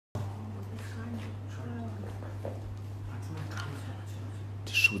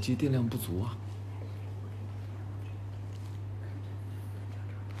手机电量不足啊。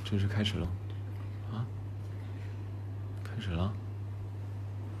正式开始了，啊，开始了。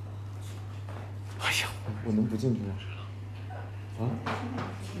哎呀，我能不进去吗？啊？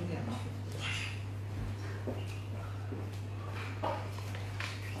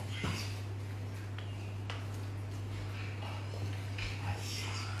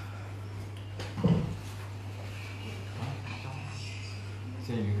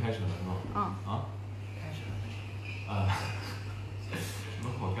现在已经开始了是吗？嗯。啊？开始了。啊。什么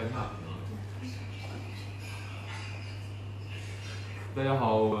好尴尬的？大家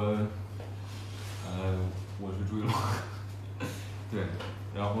好，我是朱一龙。对，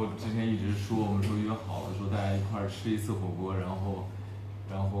然后之前一直说我们说约好了，说大家一块儿吃一次火锅，然后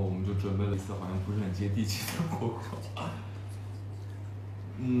我们就准备了一次好像不是很接地气的火锅。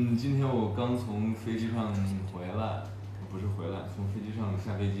今天我刚从飞机上回来，不是回来，从飞机上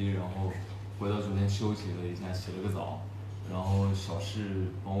下飞机，然后回到酒店休息了一下，洗了个澡，然后小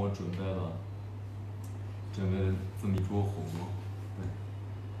世帮我准备了这么一桌火锅，对，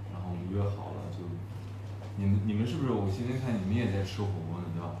然后我们约好了就，你们是不是？我今天看你们也在吃火锅呢，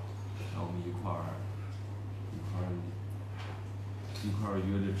对吧？然后我们一块儿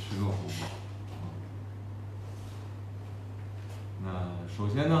约着吃个火锅。那首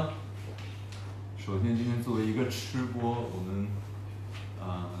先今天作为一个吃播，我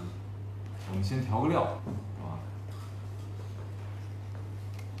们先调个料，好吧？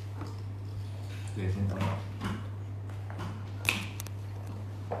对，先调料。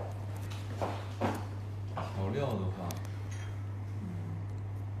调料的话，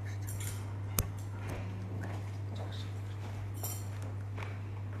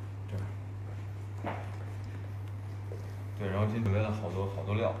这儿。对，然后今天准备了好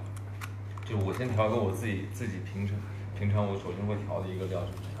多料，就我先调一个我自己平常我首先会调的一个料，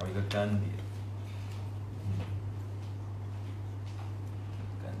就是调一个干碟。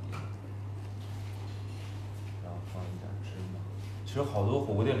干碟，然后放一点芝麻。其实好多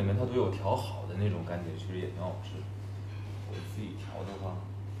火锅店里面它都有调好的那种干碟，其实也挺好吃。我自己调的话，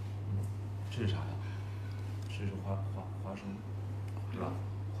这是啥呀？这是花生，对吧？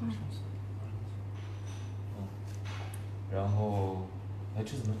花生丝。然后，哎，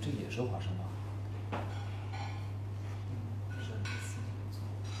这也是花生吧？是。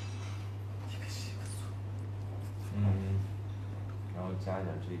然后加一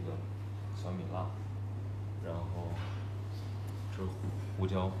点这个小米辣，然后这是胡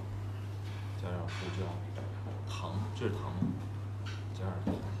椒，加点胡椒，糖，这是糖吗？加点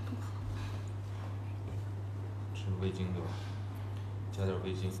糖。这是味精对吧？加点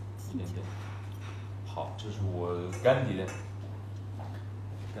味精，一点点。好，这是我干碟，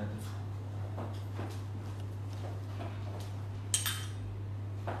干醋。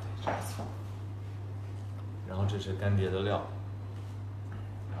对，这是醋。然后这是干碟的料，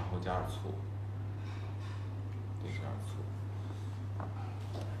然后加点醋，对，加点醋，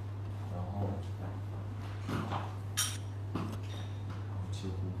然后几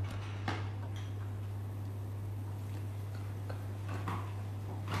乎。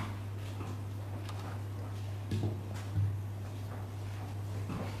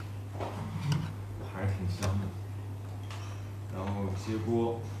还是挺香的。然后接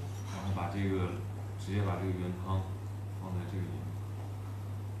锅，然后直接把这个原汤放在这个里面。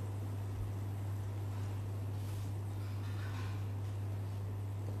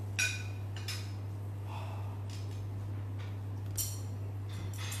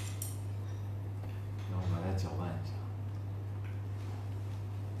然后把它搅拌一下。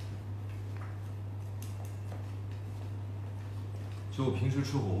就我平时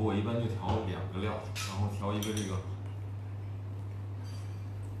吃火锅，我一般就调2个料，然后调一个这个。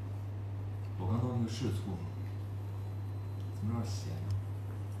我刚倒那个是醋吗？怎么有点咸呢？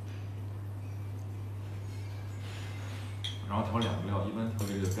然后调2个料，一般调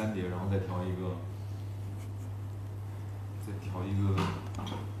这个干碟，然后再调一个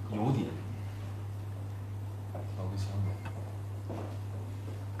油碟，调个香油。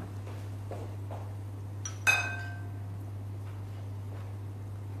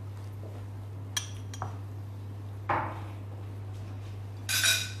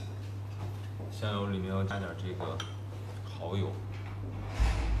香油里面要加点这个蚝油，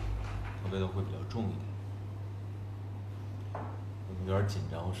它味道会比较重一点。有点紧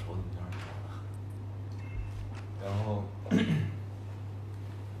张，我手怎么有点抖了？然后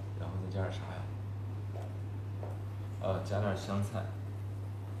再加点啥呀？加点香菜，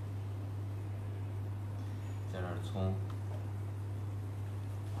加点葱，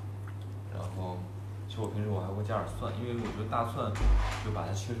然后其实我平时我还会加点蒜，因为我觉得大蒜就把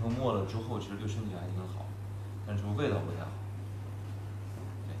它切成末了之后，其实对身体还挺好，但是味道不太好。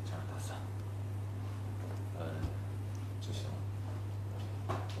对，加点大蒜，就行了。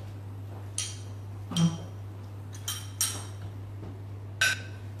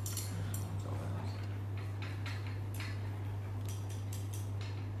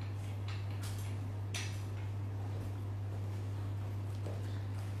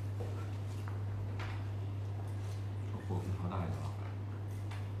火锅调大一点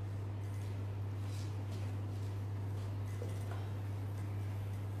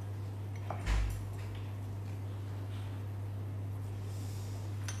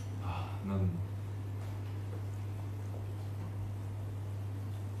啊！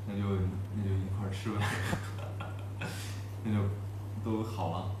那就一块儿吃呗，那就都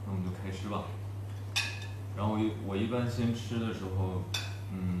好了，那我们就开吃吧。然后我一般先吃的时候，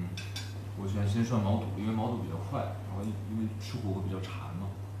我喜欢先涮毛肚，因为毛肚比较快，然后因为吃火锅比较馋嘛，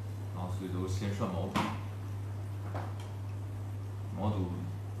然后所以都先涮毛肚。毛肚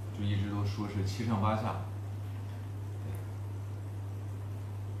就一直都说是7上8下，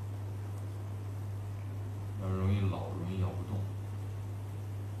要是容易老，容易咬不动。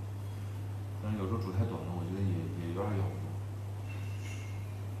但是有时候煮太短了，我觉得也有点咬不动。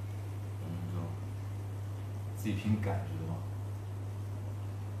反正就自己凭感觉吧。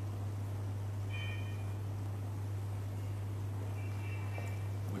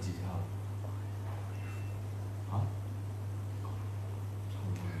我几下了？啊？差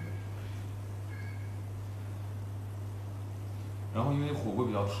不多。然后因为火锅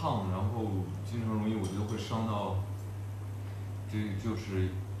比较烫，然后经常容易我觉得会伤到，这就是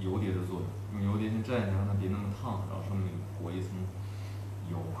油碟的作用。用油碟先蘸一下，让它别那么烫，然后上面裹一层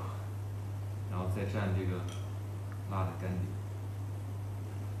油，然后再蘸这个辣的干碟。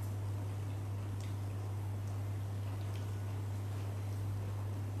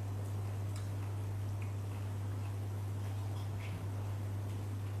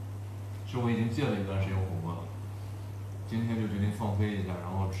其实我已经戒了一段时间火锅了，今天就决定放飞一下，然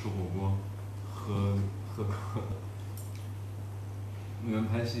后吃火锅，喝录完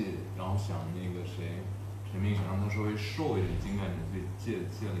拍戏，然后想那个谁，陈明想让他稍微瘦一点、精干一点，所以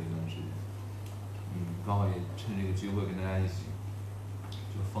戒了一段时间。刚好也趁这个机会跟大家一起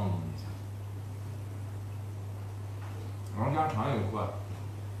就放纵一下。然后鸭肠也快，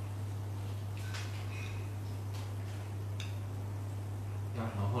鸭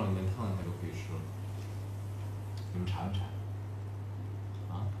肠放里面烫一下就可以吃了。你们馋不馋？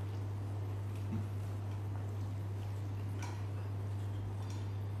啊？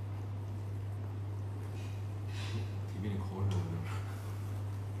提给你口水了就是。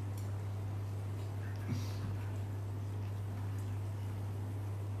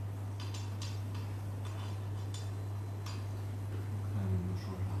看你们说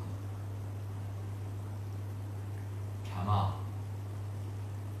啥？馋吗？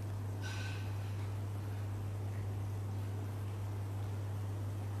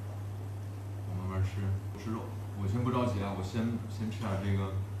我慢慢吃肉。我先不着急啊，我先吃点这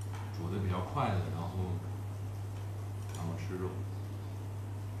个煮的比较快的，然后吃肉。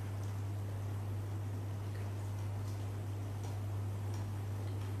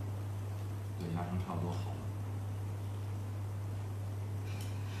对，鸭肠差不多好了。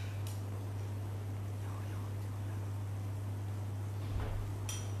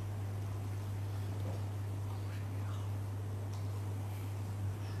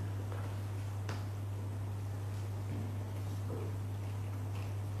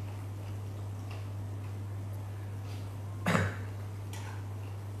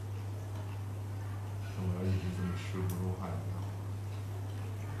我要一直这么吃不说话也不好。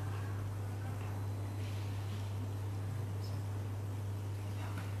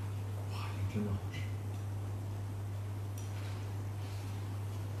哇，这真的好吃。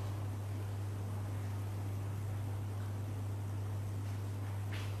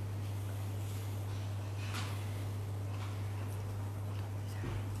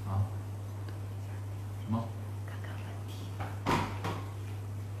啊？什么？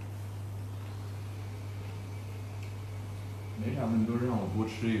没啥问题，都是让我多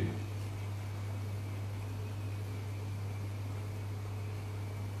吃一点。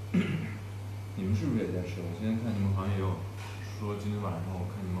你们是不是也在吃？我今天看你们好像也有说，今天晚上我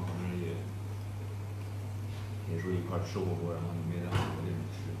看你们好像也说一块吃火锅，然后你们也在火锅店里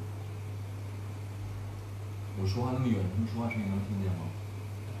吃。我说话那么远，他们说话声音能听见吗？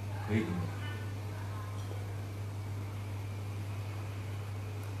可以听见。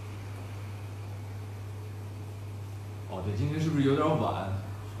哦，对，今天是不是有点晚？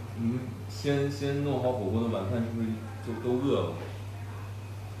你们先弄好火锅的晚饭，是不是就都饿了？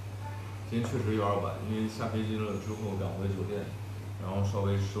今天确实有点晚，因为下飞机了之后赶回酒店，然后稍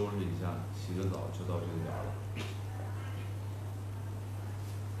微收拾一下，洗个澡就到这个点儿了。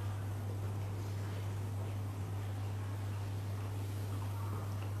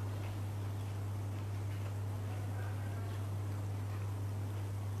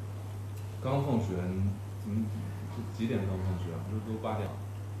刚放学，怎么几点刚放学啊？都8点了。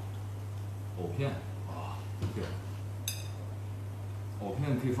藕片啊，对，藕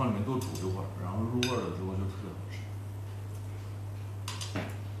片可以放里面多煮一会儿，然后入味了之后就特别好吃。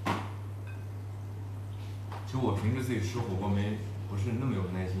其实我平时自己吃火锅不是那么有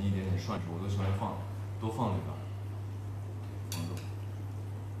耐心，一点点涮吃，我都喜欢多放里边。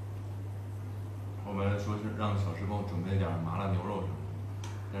我本来说是让小石帮我准备点麻辣牛肉什么的，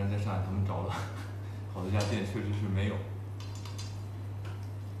但是在上海他们找了好多家店，确实是没有。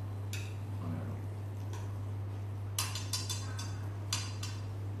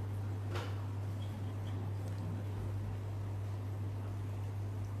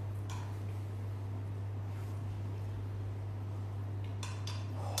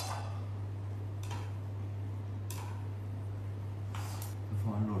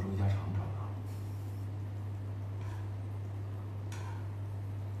放完肉之后一家尝尝啊。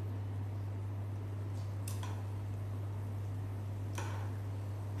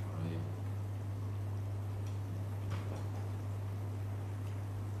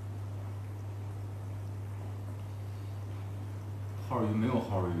耗鱼没有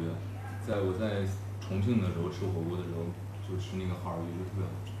耗鱼，我在重庆的时候吃火锅的时候，就吃那个耗鱼就特别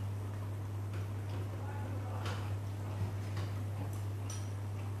好吃。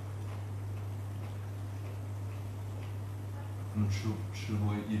他们吃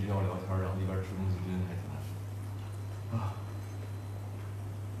多一直要聊天，然后一边吃东西，真的还挺难受啊。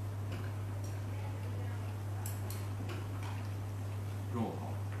肉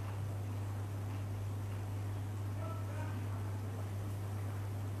好。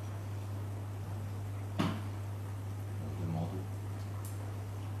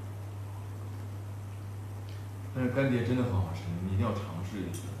但是干碟真的很好吃，你一定要尝试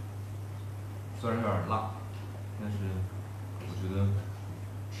一下。虽然有点辣，但是我觉得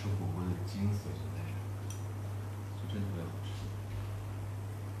吃火锅的精髓就在这儿，就真特别好吃。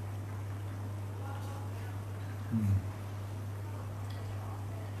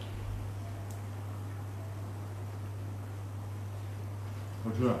好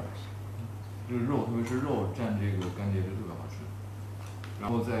吃，这个肉，特别是肉蘸这个干碟就特别好吃。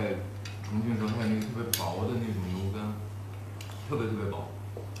然后在重庆的时候，它有那个特别薄的那种牛肝，特别薄，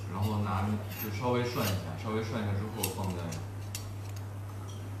然后就稍微涮一下之后放在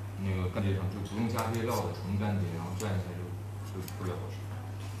那个干碟上，就不用加这些料的纯干碟，然后蘸一下就特别好吃。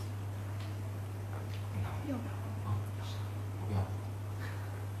要啊，我不要，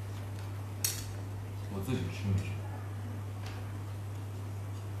我自己吃没事。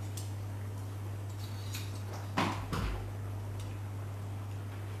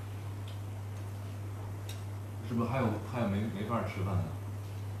是不是还有没法吃饭的？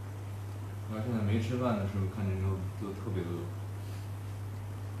然后现在没吃饭的时候，看见就特别饿。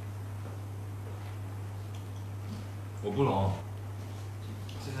我不冷，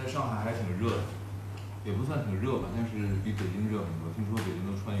现在上海还挺热的，也不算挺热吧，但是比北京热很多。听说北京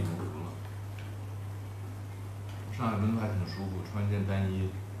都穿羽绒服了，上海温度还挺舒服，穿一件单衣，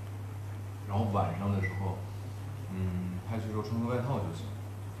然后晚上的时候，拍戏的时候穿个外套就行，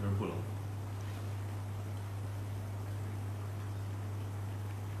其实不冷。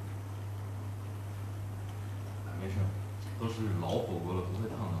没事，都是老火锅了，不会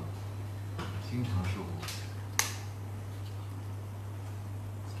烫的，经常吃火锅。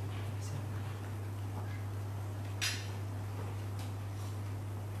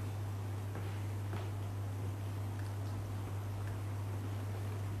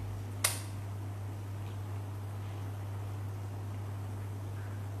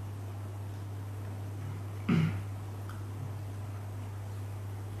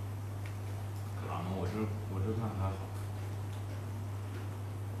我这看还好。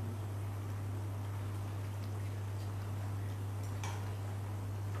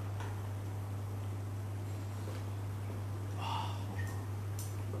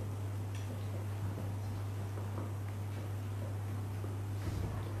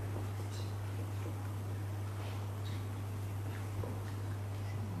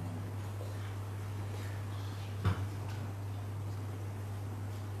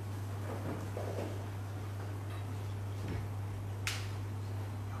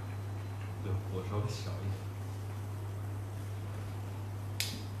对，火稍微小一点。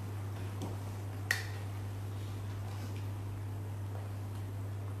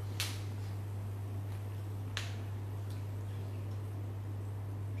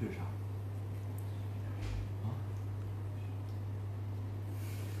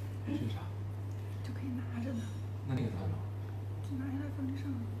这是啥？就可以拿着呢。那个咋整？就拿下来放这上。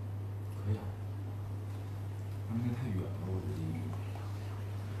可以啊。那个太远了，我觉得。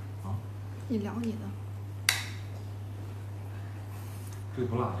啊？你聊你的。这个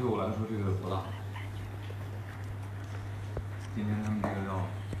不辣，对我来说这个不辣。今天他们这个料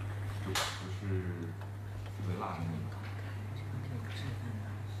就不是特别辣的那种。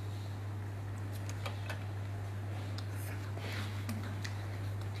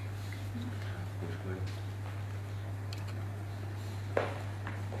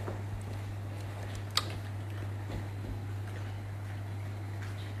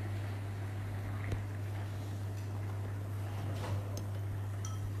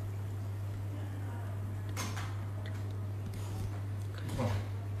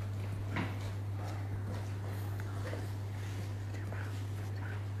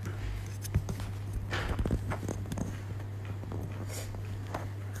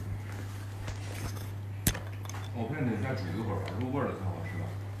我看得再煮一会儿吧，入味儿了才好吃吧。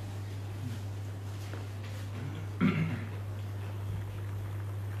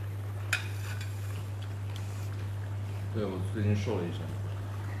对，我最近瘦了一身。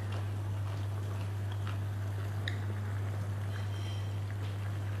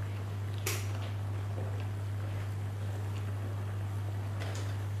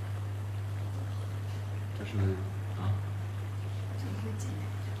这是啊？这个会进。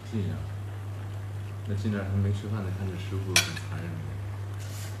进呀。那进点，他们没吃饭的，看着师傅很残忍。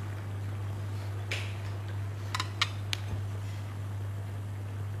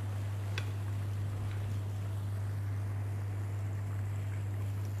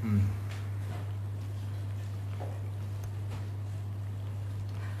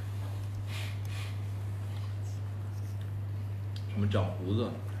什么长胡子？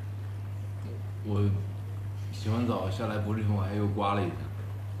我洗完澡下来不是以后，我还又刮了一下。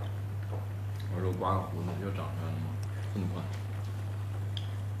我说刮个胡子又长出来了吗？这么快？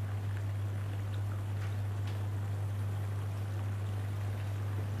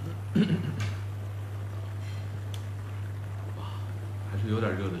哇，还是有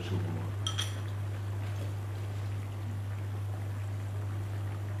点热的吃火锅。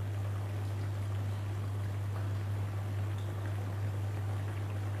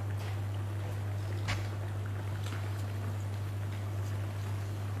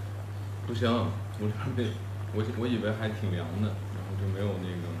不行，我这被我以为还挺凉的，然后就没有那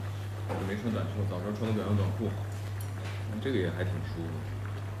个，就没穿短袖，早上穿个短袖短裤好。这个也还挺舒服，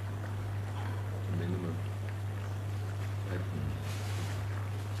没那么，还挺。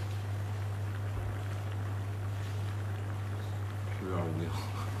是有点无聊。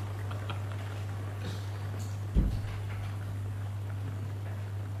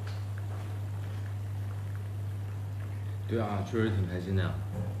对啊，确实挺开心的呀。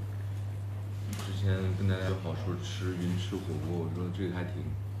之前跟大家有好说吃云吃火锅，我说这个还挺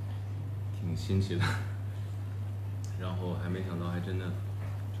新奇的，然后还没想到还真的，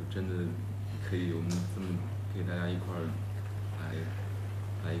就真的可以我们这么给大家一块儿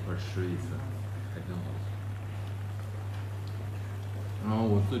来一块儿吃一次，还挺好。然后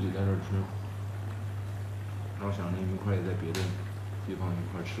我自己在这儿吃，然后想着你们一块儿也在别的地方一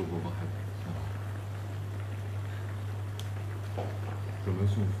块儿吃火锅还挺好。准备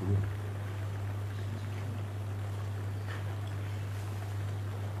送福利。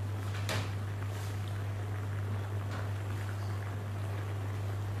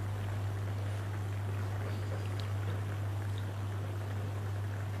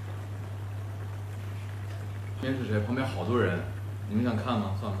今天是谁？旁边好多人，你们想看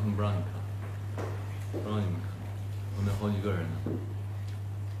吗？算了，他们不让你看，不让你们看。旁边好几个人呢，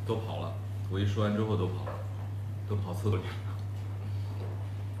都跑了。我一说完之后都跑了，都跑厕所里了。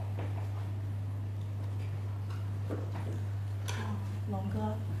龙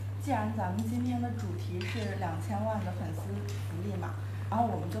哥，既然咱们今天的主题是2000万的粉丝福利嘛，然后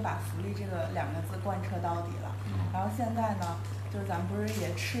我们就把福利这个2个字贯彻到底了。然后现在呢，就是咱们不是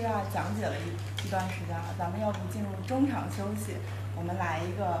也吃啊讲解了一段时间了，咱们要不进入中场休息，我们来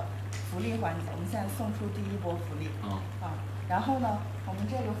一个福利环节。我们现在送出第一波福利。然后呢，我们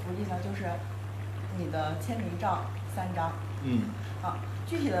这个福利呢就是你的签名照3张。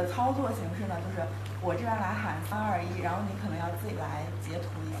具体的操作形式呢，就是我这边来喊3、2、1，然后你可能要自己来截图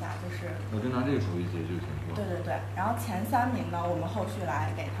一下，就是我就拿这个手机截就行，是吧？对对对，然后前3名呢，我们后续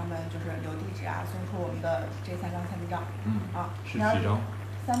来给他们就是留地址啊，送出我们的这3张签名照。是几张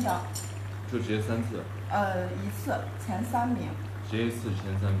？3张。就截3次。一次前3名。截一次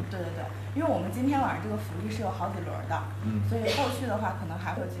前3名。对对对，因为我们今天晚上这个福利是有好几轮的，所以后续的话可能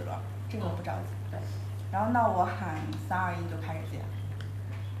还会有几轮，这个不着急。对，然后那我喊3、2、1就开始截。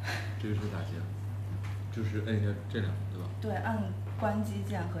这个是打击，就是摁一下这两个，对吧？对，按关机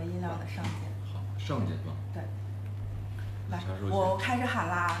键和音量的上键。好，上键是吧？对。来，我开始喊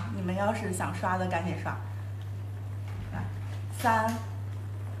啦，你们要是想刷的赶紧刷。来，3、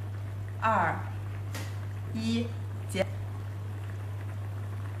2、1，接。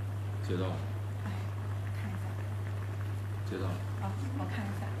接到了。哎，看一下。接到了。啊，我看一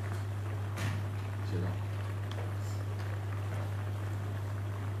下。接到了。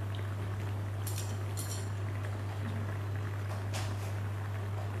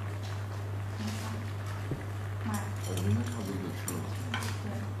我们应该差不多就吃了吧？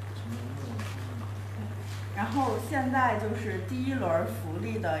对。然后现在就是第一轮福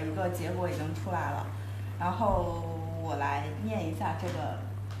利的一个结果已经出来了，然后我来念一下这个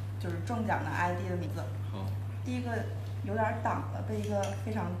就是中奖的 ID 的名字。好。第一个有点挡了，被一个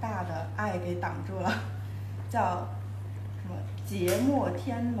非常大的爱给挡住了，叫什么节末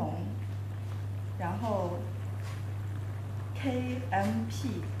天龙，然后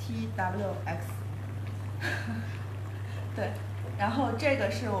KMPTWX。对，然后这个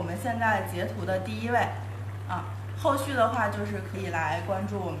是我们现在截图的第一位，啊，后续的话就是可以来关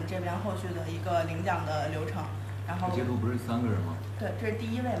注我们这边后续的一个领奖的流程。然后截图不是3个人吗？对，这是第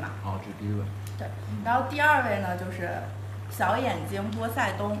一位嘛。哦，这是第一位。对，然后第2位呢就是小眼睛波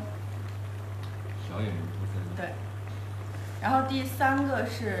塞冬。小眼睛波塞冬。对，然后第3个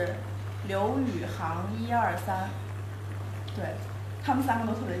是刘宇航123，对。他们3个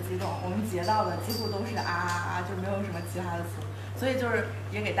都特别激动，我们截到的几乎都是啊，就没有什么其他的词，所以就是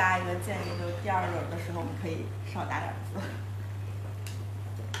也给大家一个建议，就第2轮的时候我们可以少打点字。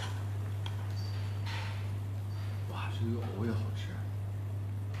哇，这个藕也好吃。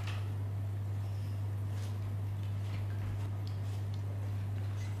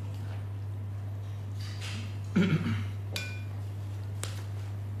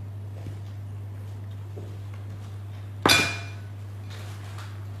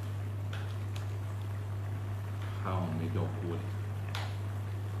还好没掉锅里。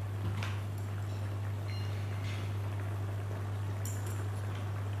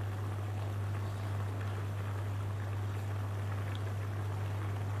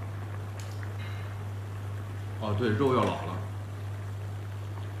哦，对，肉要老了。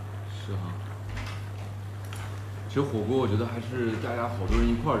是哈。其实火锅我觉得还是大家好多人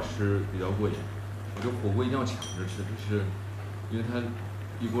一块儿吃比较过瘾。我觉得火锅一定要抢着吃，就是因为它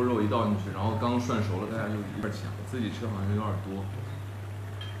一锅肉一倒进去，然后刚涮熟了，大家就一块儿抢，自己吃好像有点多。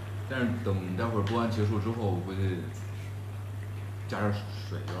但是等待会儿播完结束之后，我会加点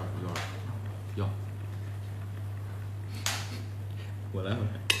水，有点要。我来。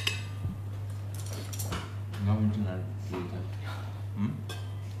你要不你进来试一下？嗯。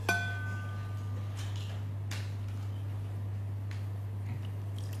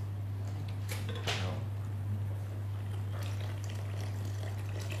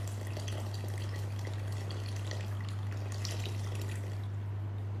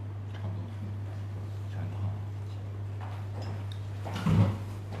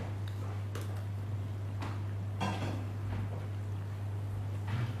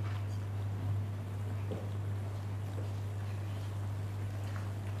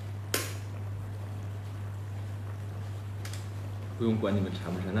不用管你们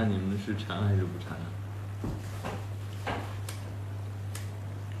馋不馋，那你们是馋还是不馋啊？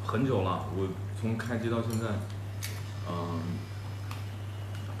很久了，我从开机到现在，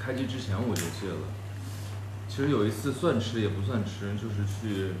开机之前我就戒了。其实有一次算吃也不算吃，就是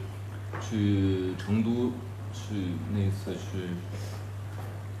去成都那一次去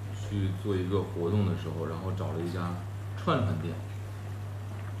做一个活动的时候，然后找了一家串店，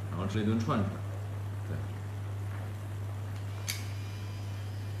然后吃了一顿串。对。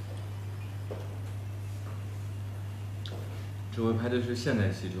这回拍的是现代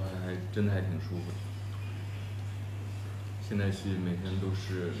戏，就还真的还挺舒服的。现代戏每天都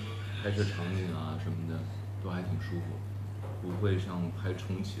是拍摄场景啊什么的，都还挺舒服，不会像拍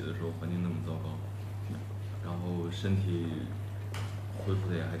重启的时候环境那么糟糕，然后身体恢复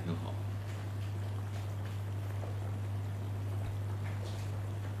的也还挺好。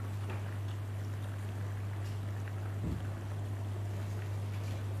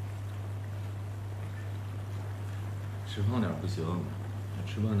吃胖点不行，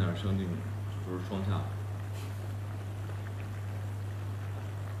吃胖点生病都是双下。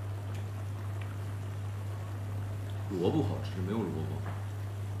萝卜好吃，没有萝卜，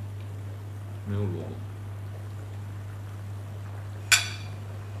没有萝卜。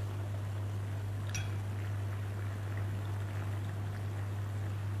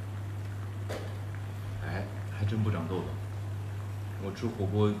哎，还真不长痘痘。我吃火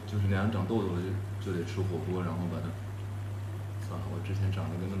锅就是脸上长痘痘就得吃火锅，然后把它。算了，我之前长了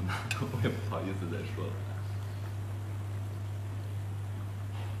个那么大，我也不好意思再说了。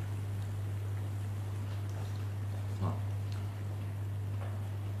算了。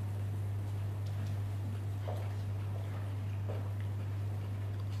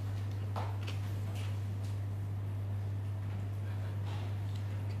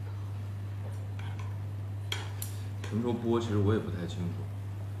什么时候播？其实我也不太清楚。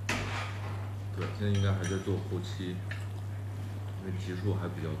对，现在应该还在做后期，因为集数还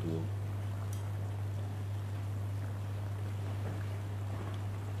比较多。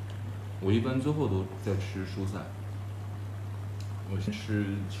我一般最后都在吃蔬菜，我先吃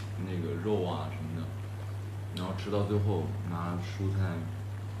那个肉啊什么的，然后吃到最后拿蔬菜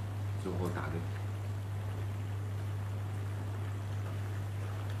最后打给。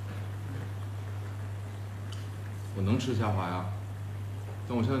我能吃虾滑呀，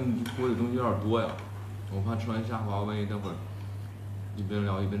但我现在锅里东西有点多呀，我怕吃完虾滑，万一待会儿一边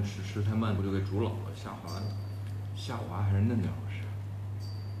聊一边吃太慢，不就给煮老了？虾滑还是嫩点好吃。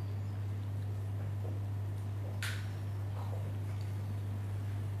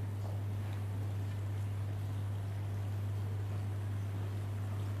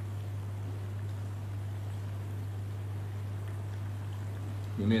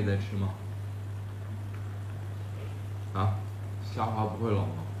你们也在吃吗？啊，虾滑不会老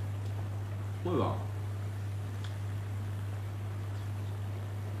吗？会吧。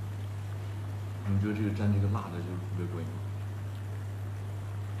你觉得这个蘸这个辣的就特别过瘾吗？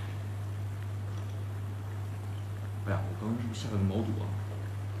哎呀，我刚刚是不是下了个毛肚啊？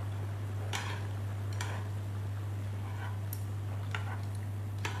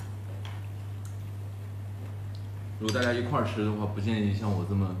如果大家一块儿吃的话，不建议像我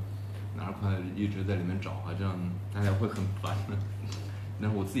这么拿着筷子一直在里面找啊，这样大家会很烦的。但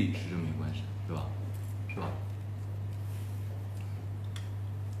是我自己吃就没关系，对吧？是吧？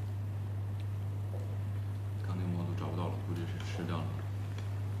刚那个毛肚找不到了，估计是吃掉了。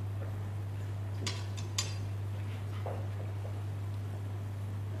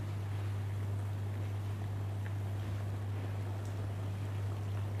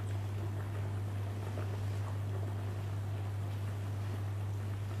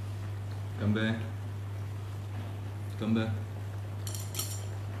干杯！干杯！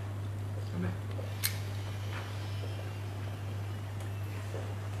干杯！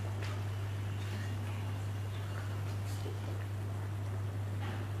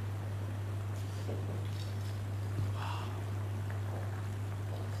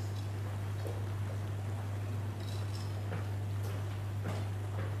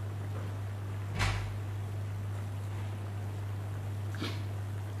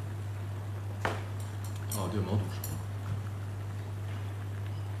哦，对，毛肚熟了。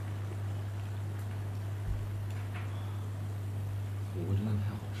火锅真的太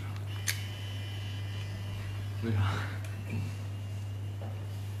好吃了。为啥？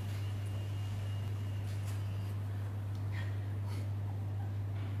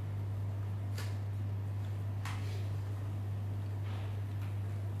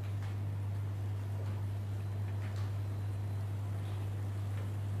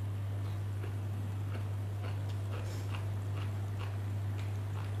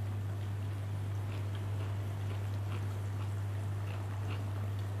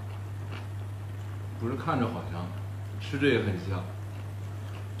不是看着好香，吃着也很香。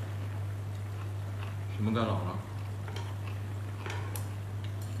什么干老了？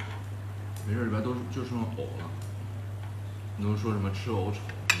没事，里边都就剩藕了。你能说什么吃藕丑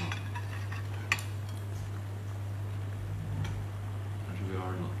是吗？还是有点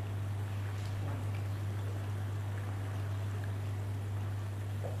冷。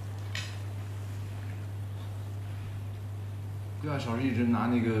对啊，小时一直拿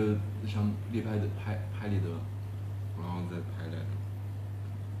那个像猎拍的拍立得，然后再拍来的。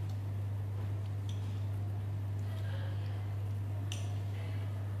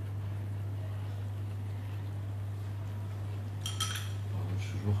我都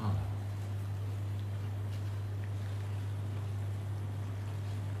吃出汗来了。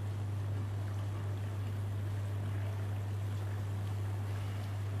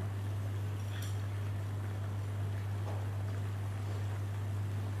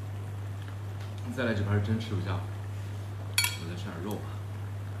再来这盘是真吃不下，我再下点肉吧。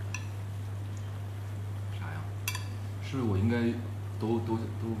啥呀？是不是我应该都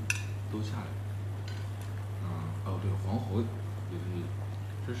下来？哦对，黄喉也可以，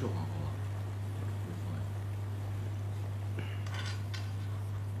这是黄喉吧？无所谓。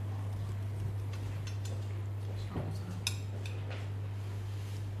下午餐。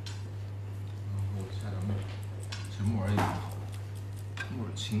实木耳也挺好的，木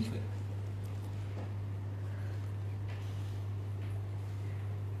耳清脆。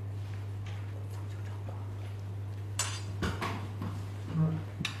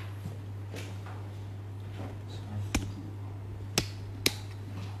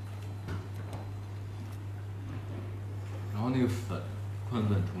然后那个粉，宽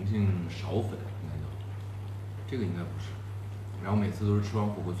粉重庆苕粉应该叫，这个应该不是。然后每次都是吃完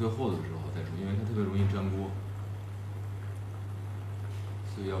火锅最后的时候再说，因为它特别容易粘锅，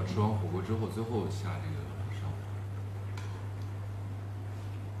所以要吃完火锅之后最后下这个上火。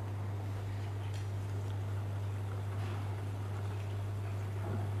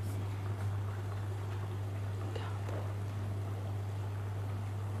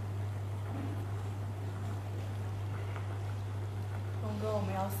龙哥，我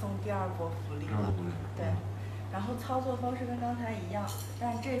们要送第2波福利了。对。然后操作方式跟刚才一样，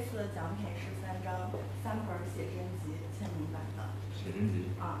但这次的奖品是3本写真集签名版的。写真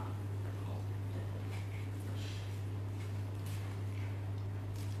集。啊。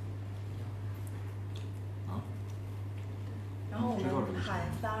好。啊？然后我们喊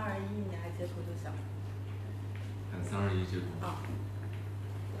3、2、1，你来截图就行。喊3、2、1截图。啊。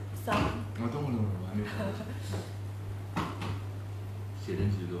3。啊，等会儿，我还没看。写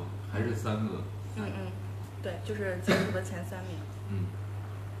真集对吧？还是3个？对，就是截图的前3名。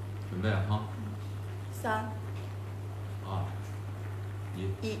准备哈。3、2、1。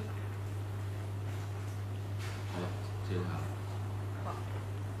1。好了，揭开了。好。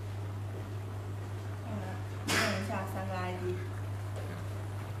我们问一下3个 ID。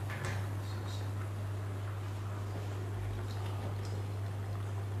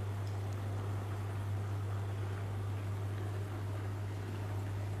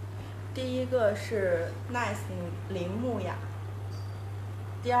第一个是 nice 铃木雅，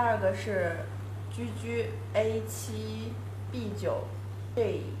第2个是居居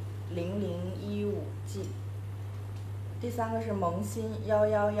A7B9J0015G，第3个是萌新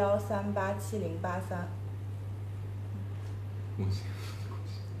111387083。萌新。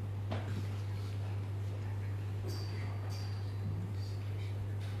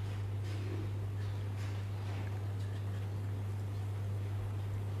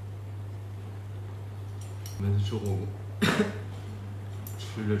每次吃火锅，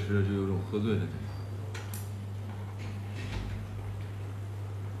吃着吃着就有种喝醉的感觉。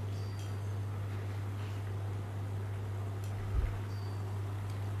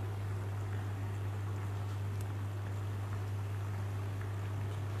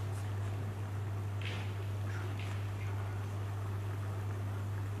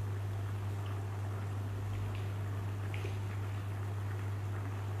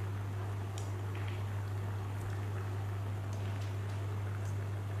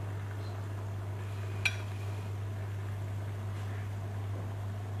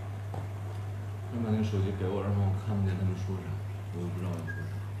把那个手机给我，然后我看不见他们说啥，我也不知道要说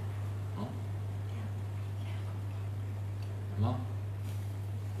啥。啊？什么？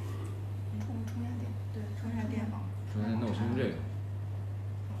充下电，对，充下电脑。充下电，那我先用这个。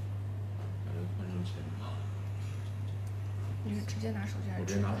把这个换成前面。你是直接拿手机还是？我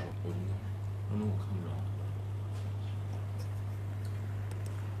直接拿手，我直接拿手，不然我看不着。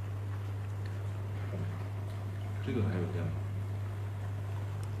这个还有电吗？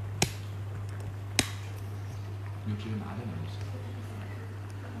你直接拿下来就行。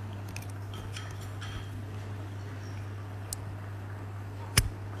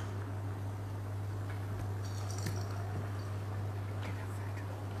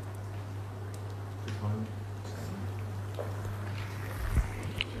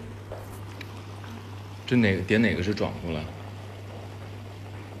这哪个点哪个是转过来？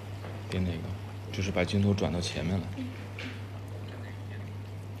点哪个？就是把镜头转到前面了。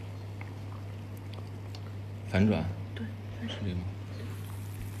反转？对，是这个吗？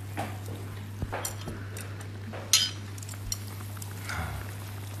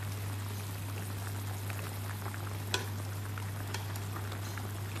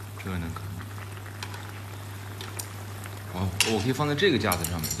这个能看。哦，我可以放在这个架子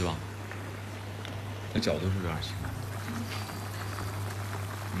上面，对吧？那角度是有点奇怪。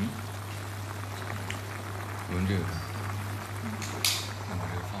我用这个看。那把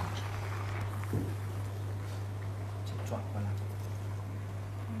这个放上去。转过来。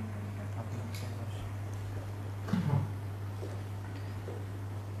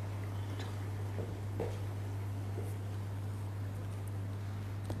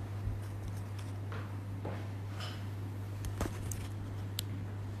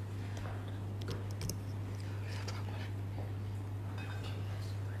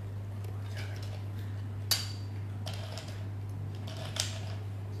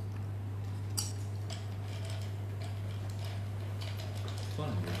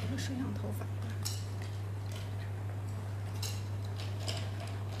摄像头反过来。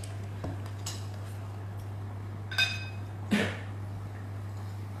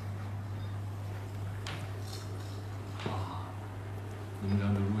你们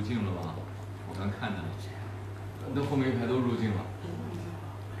两个入镜了吧？我刚看见了，那后面一排都入镜了。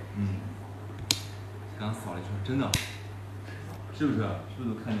嗯，刚扫了一圈，真的，是不是？是不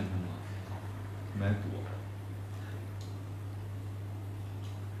是都看见他们了？没躲。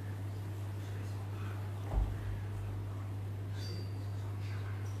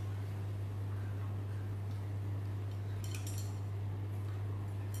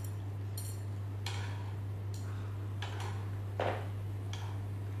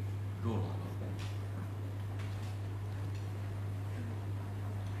肉了。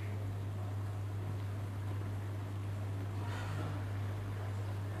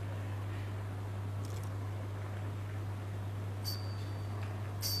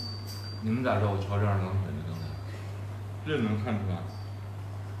你们咋知道我敲这儿能狠的？刚才，这能看出来？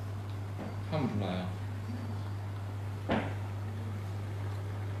看不出来呀、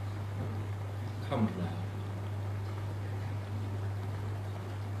看不出来、啊。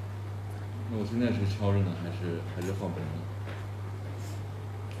那我现在是敲着呢，还是放本呢？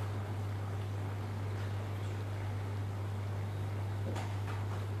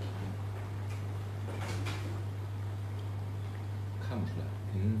看不出来，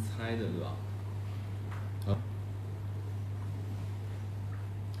肯定是猜的，对吧？啊？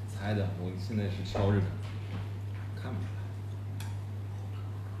猜的，我现在是敲着呢，看不出来。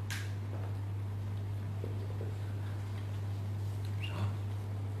啥？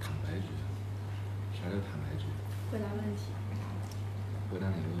坦白局？啥叫坦白局？回答问题。回答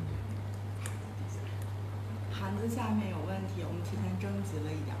哪个问题？盘子下面有问题，我们提前征集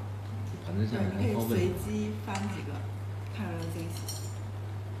了一点儿。盘子下面对，你可以还放问题。随机翻几个，看有没有惊喜。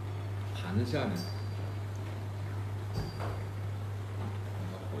盘子下面。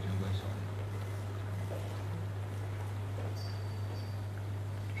把火枪关小点。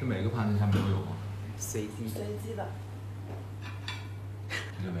是每个盘子下面都有吗？随机。随机的。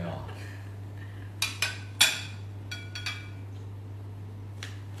有没有啊？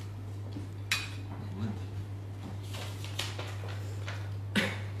有问题。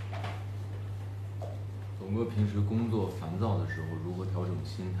总哥平时工作烦躁的时候，如何调整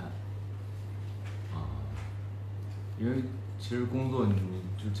心态？啊，因为其实工作你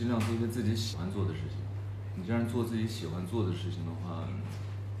就尽量做一些自己喜欢做的事情。你这样做自己喜欢做的事情的话，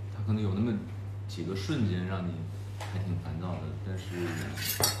它可能有那么几个瞬间让你还挺烦躁的，但是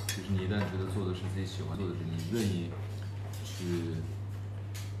其实你一旦觉得做的是自己喜欢做的事情，你愿意去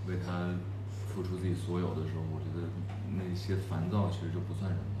为它付出自己所有的时候，我觉得那些烦躁其实就不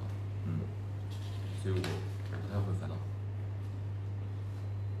算什么了。嗯，所以我不太会烦躁。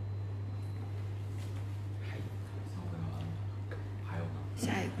还有呢？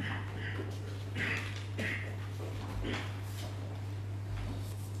下一个。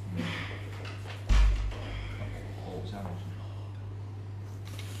哦，下面是。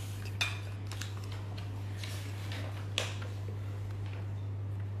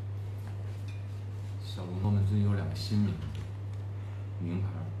小笼包们最近有2个新名字，名牌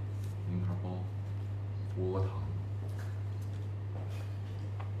包，窝窝糖。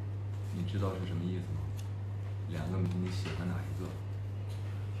你知道是什么意思吗？2个名你喜欢哪一个？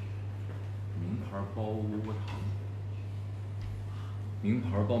名牌包窝窝糖。名牌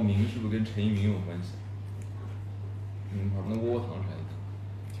包名是不是跟陈一鸣有关系？名牌那窝窝糖啥意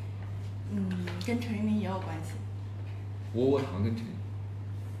思？跟陈一鸣也有关系。窝窝糖跟陈，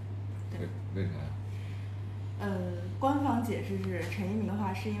对，为啥呀？官方解释是陈一鸣的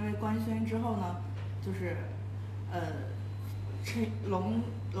话，是因为官宣之后呢，就是龙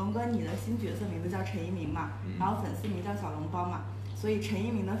哥你的新角色名字叫陈一鸣嘛，然后粉丝名叫小笼包嘛，所以陈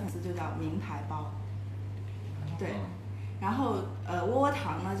一鸣的粉丝就叫名牌包。对，然后窝窝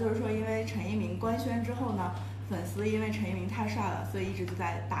糖呢，就是说因为陈一鸣官宣之后呢，粉丝因为陈一鸣太帅了，所以一直就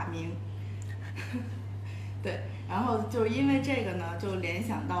在打鸣。对，然后就因为这个呢，就联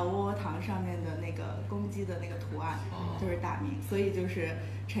想到窝窝糖上面的那个公鸡的那个图案，就是打鸣，所以就是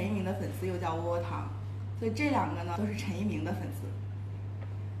陈一鸣的粉丝又叫窝窝糖，所以这2个呢都是陈一鸣的粉丝。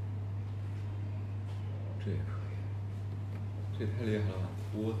这也可以，这也太厉害了吧！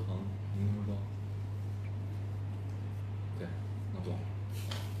窝窝糖名牌包，对，那懂了。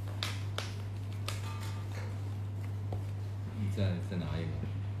你再拿一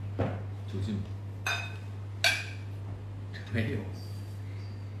个，就近吧。没有，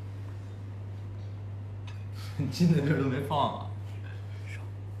近的地儿都没放啊。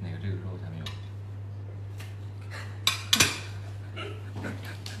哪个？这个肉下面有。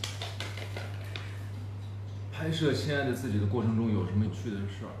拍摄《亲爱的自己》的过程中有什么有趣的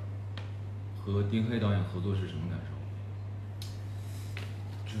事儿？和丁黑导演合作是什么感受？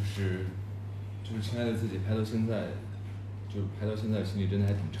就是《亲爱的自己》拍到现在，心里真的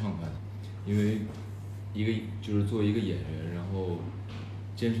还挺畅快的，因为就是作为一个演员，然后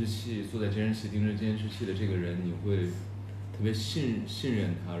坐在监视器盯着监视器的这个人，你会特别信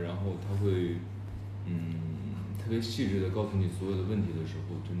任他，然后他会特别细致的告诉你所有的问题的时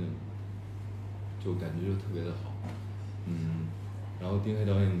候，真的就感觉就特别的好，然后丁黑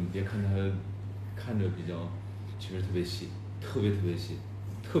导演，你别看他看着比较，其实特别细，特别细，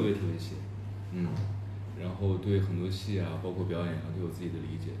然后对很多戏啊，包括表演啊，都有自己的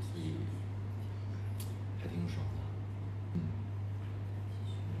理解，所以还挺爽的，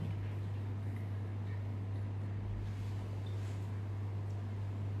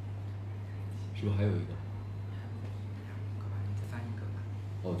是不是还有一个？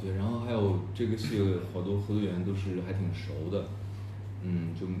哦对，然后还有这个戏好多合作演员都是还挺熟的，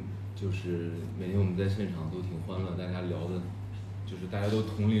就是每天我们在现场都挺欢乐，大家聊的，就是大家都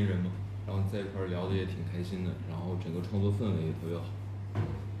同龄人嘛，然后在一块聊的也挺开心的，然后整个创作氛围也特别好。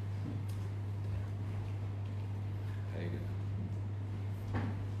还有一个，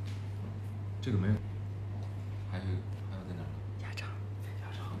这个没有，还有在哪儿？鸭肠。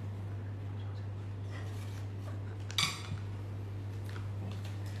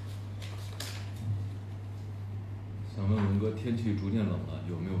想问文哥，天气逐渐冷了，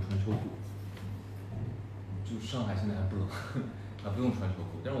有没有穿秋裤？就上海现在还不冷，还不用穿秋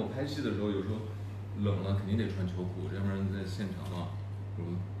裤。但是我拍戏的时候，有时候冷了肯定得穿秋裤，要不然在现场的话，如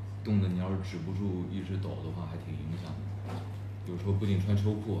果冻的你要是止不住一直抖的话，还挺影响的。有时候不仅穿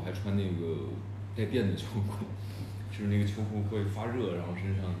秋裤，还穿那个带电的秋裤，就是那个秋裤会发热，然后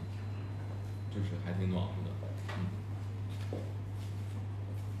身上就是还挺暖和的。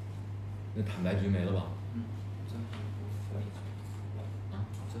那坦白局没了吧？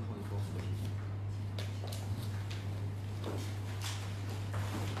最后一波福利。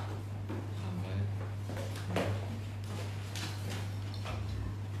坦白。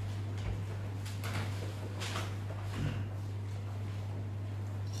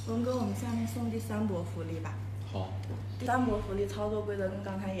文哥，我们下面送第3波福利吧。好。第3波福利操作规则跟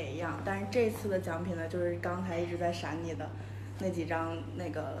刚才也一样，但是这次的奖品呢，就是刚才一直在闪你的那几张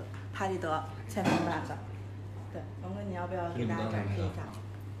那个哈利德签名版的。对，文哥，你要不要给大家展示一下？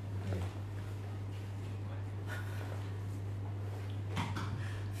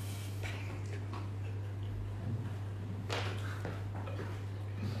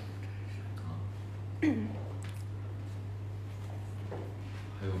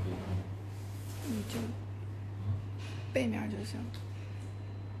还有别的吗？你就背面就行。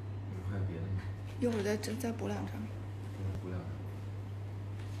还有别的吗？一会儿再补2张。补2张。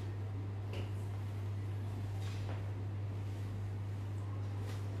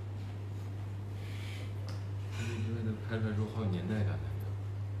因为它拍出来之后好有年代感，感觉。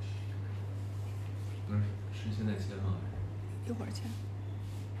是现在签吗？一会儿签。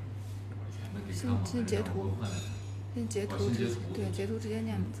那给看吗？先截图。先截图，对，截图直接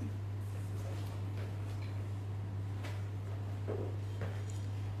念名字。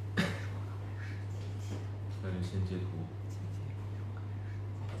那就先截图。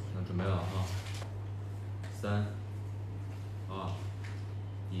那准备了啊！3、2、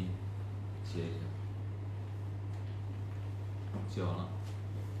1，截一下。截完了。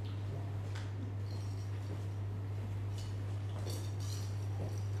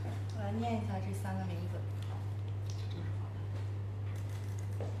我来念一下这3个名字。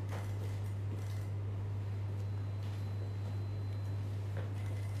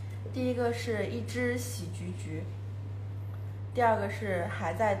第一个是一只喜菊菊，第2个是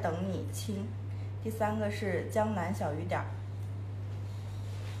还在等你亲，第3个是江南小雨点儿。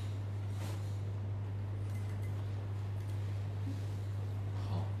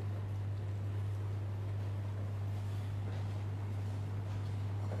好。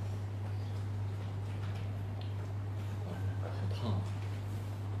好烫。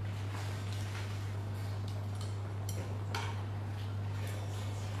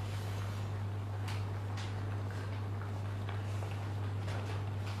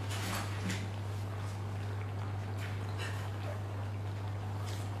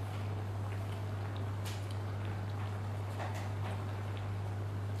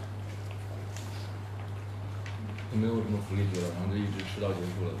没有什么福利局了，然后就一直吃到结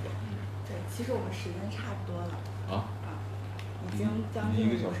束了，对吧？对，其实我们时间差不多了。已经将近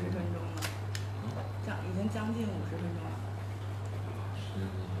50分钟了。已经将近50分钟了。时间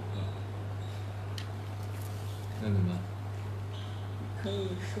不早了。那怎么办？可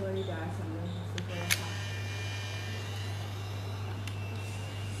以说一点想跟粉丝说的话。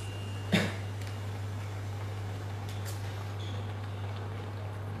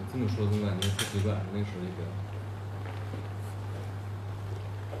这么说总感觉不习惯，那个手机不要。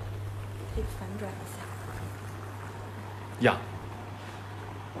可以反转一下。呀。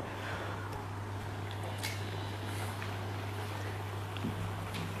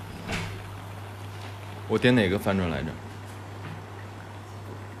我点哪个反转来着？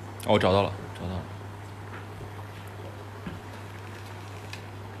哦，找到了，找到了。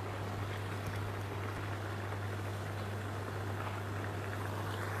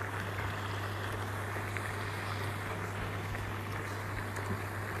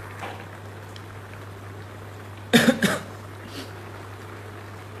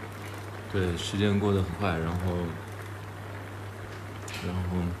对，时间过得很快，然后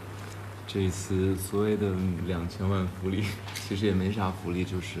这一次所谓的2000万福利，其实也没啥福利，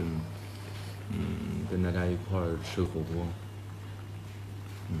就是跟大家一块儿吃火锅，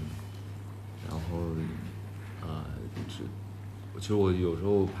然后其实我有时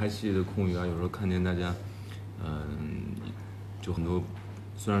候拍戏的空余啊，有时候看见大家，就很多，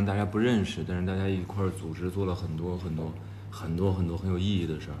虽然大家不认识，但是大家一块儿组织做了很多很有意义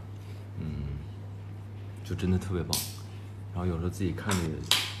的事儿，就真的特别棒。然后有时候自己看着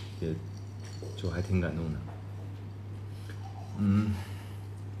也就还挺感动的。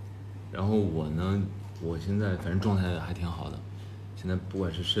然后我呢，我现在反正状态还挺好的，现在不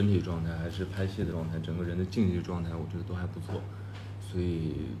管是身体状态还是拍戏的状态，整个人的竞技状态，我觉得都还不错，所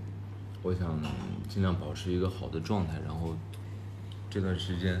以我想尽量保持一个好的状态，然后这段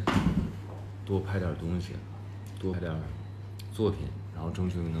时间多拍点东西，多拍点作品，然后争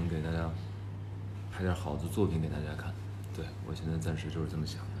取能给大家拍点好的作品给大家看。对，我现在暂时就是这么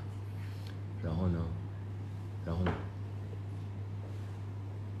想的。然后呢，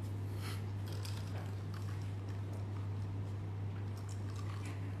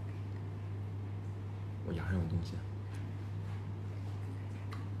我牙上有东西。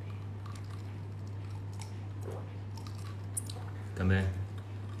干杯，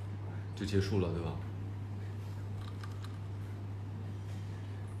就结束了，对吧？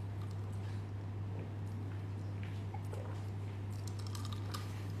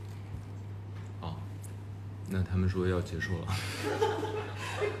哦，那他们说要结束了。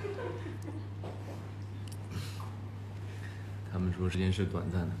他们说时间是短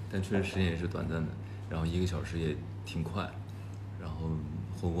暂的，但确实时间也是短暂的。然后1个小时也挺快，然后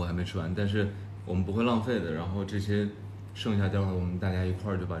火锅还没吃完，但是我们不会浪费的。然后这些剩下，待会儿我们大家一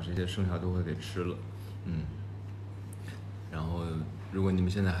块儿就把这些剩下都会给吃了，然后如果你们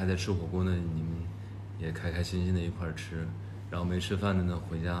现在还在吃火锅呢，你们也开开心心的一块儿吃。然后没吃饭的呢，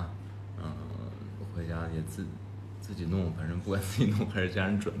回家也自己弄，反正不管自己弄还是家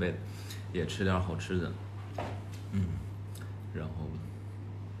人准备的，也吃点好吃的，然后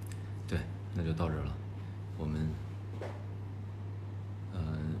对，那就到这儿了。我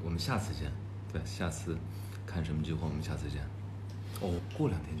们下次见。对，下次看什么计划，我们下次见。哦，过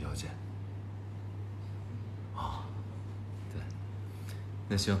2天就要见。啊，对，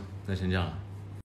那行，那先这样了。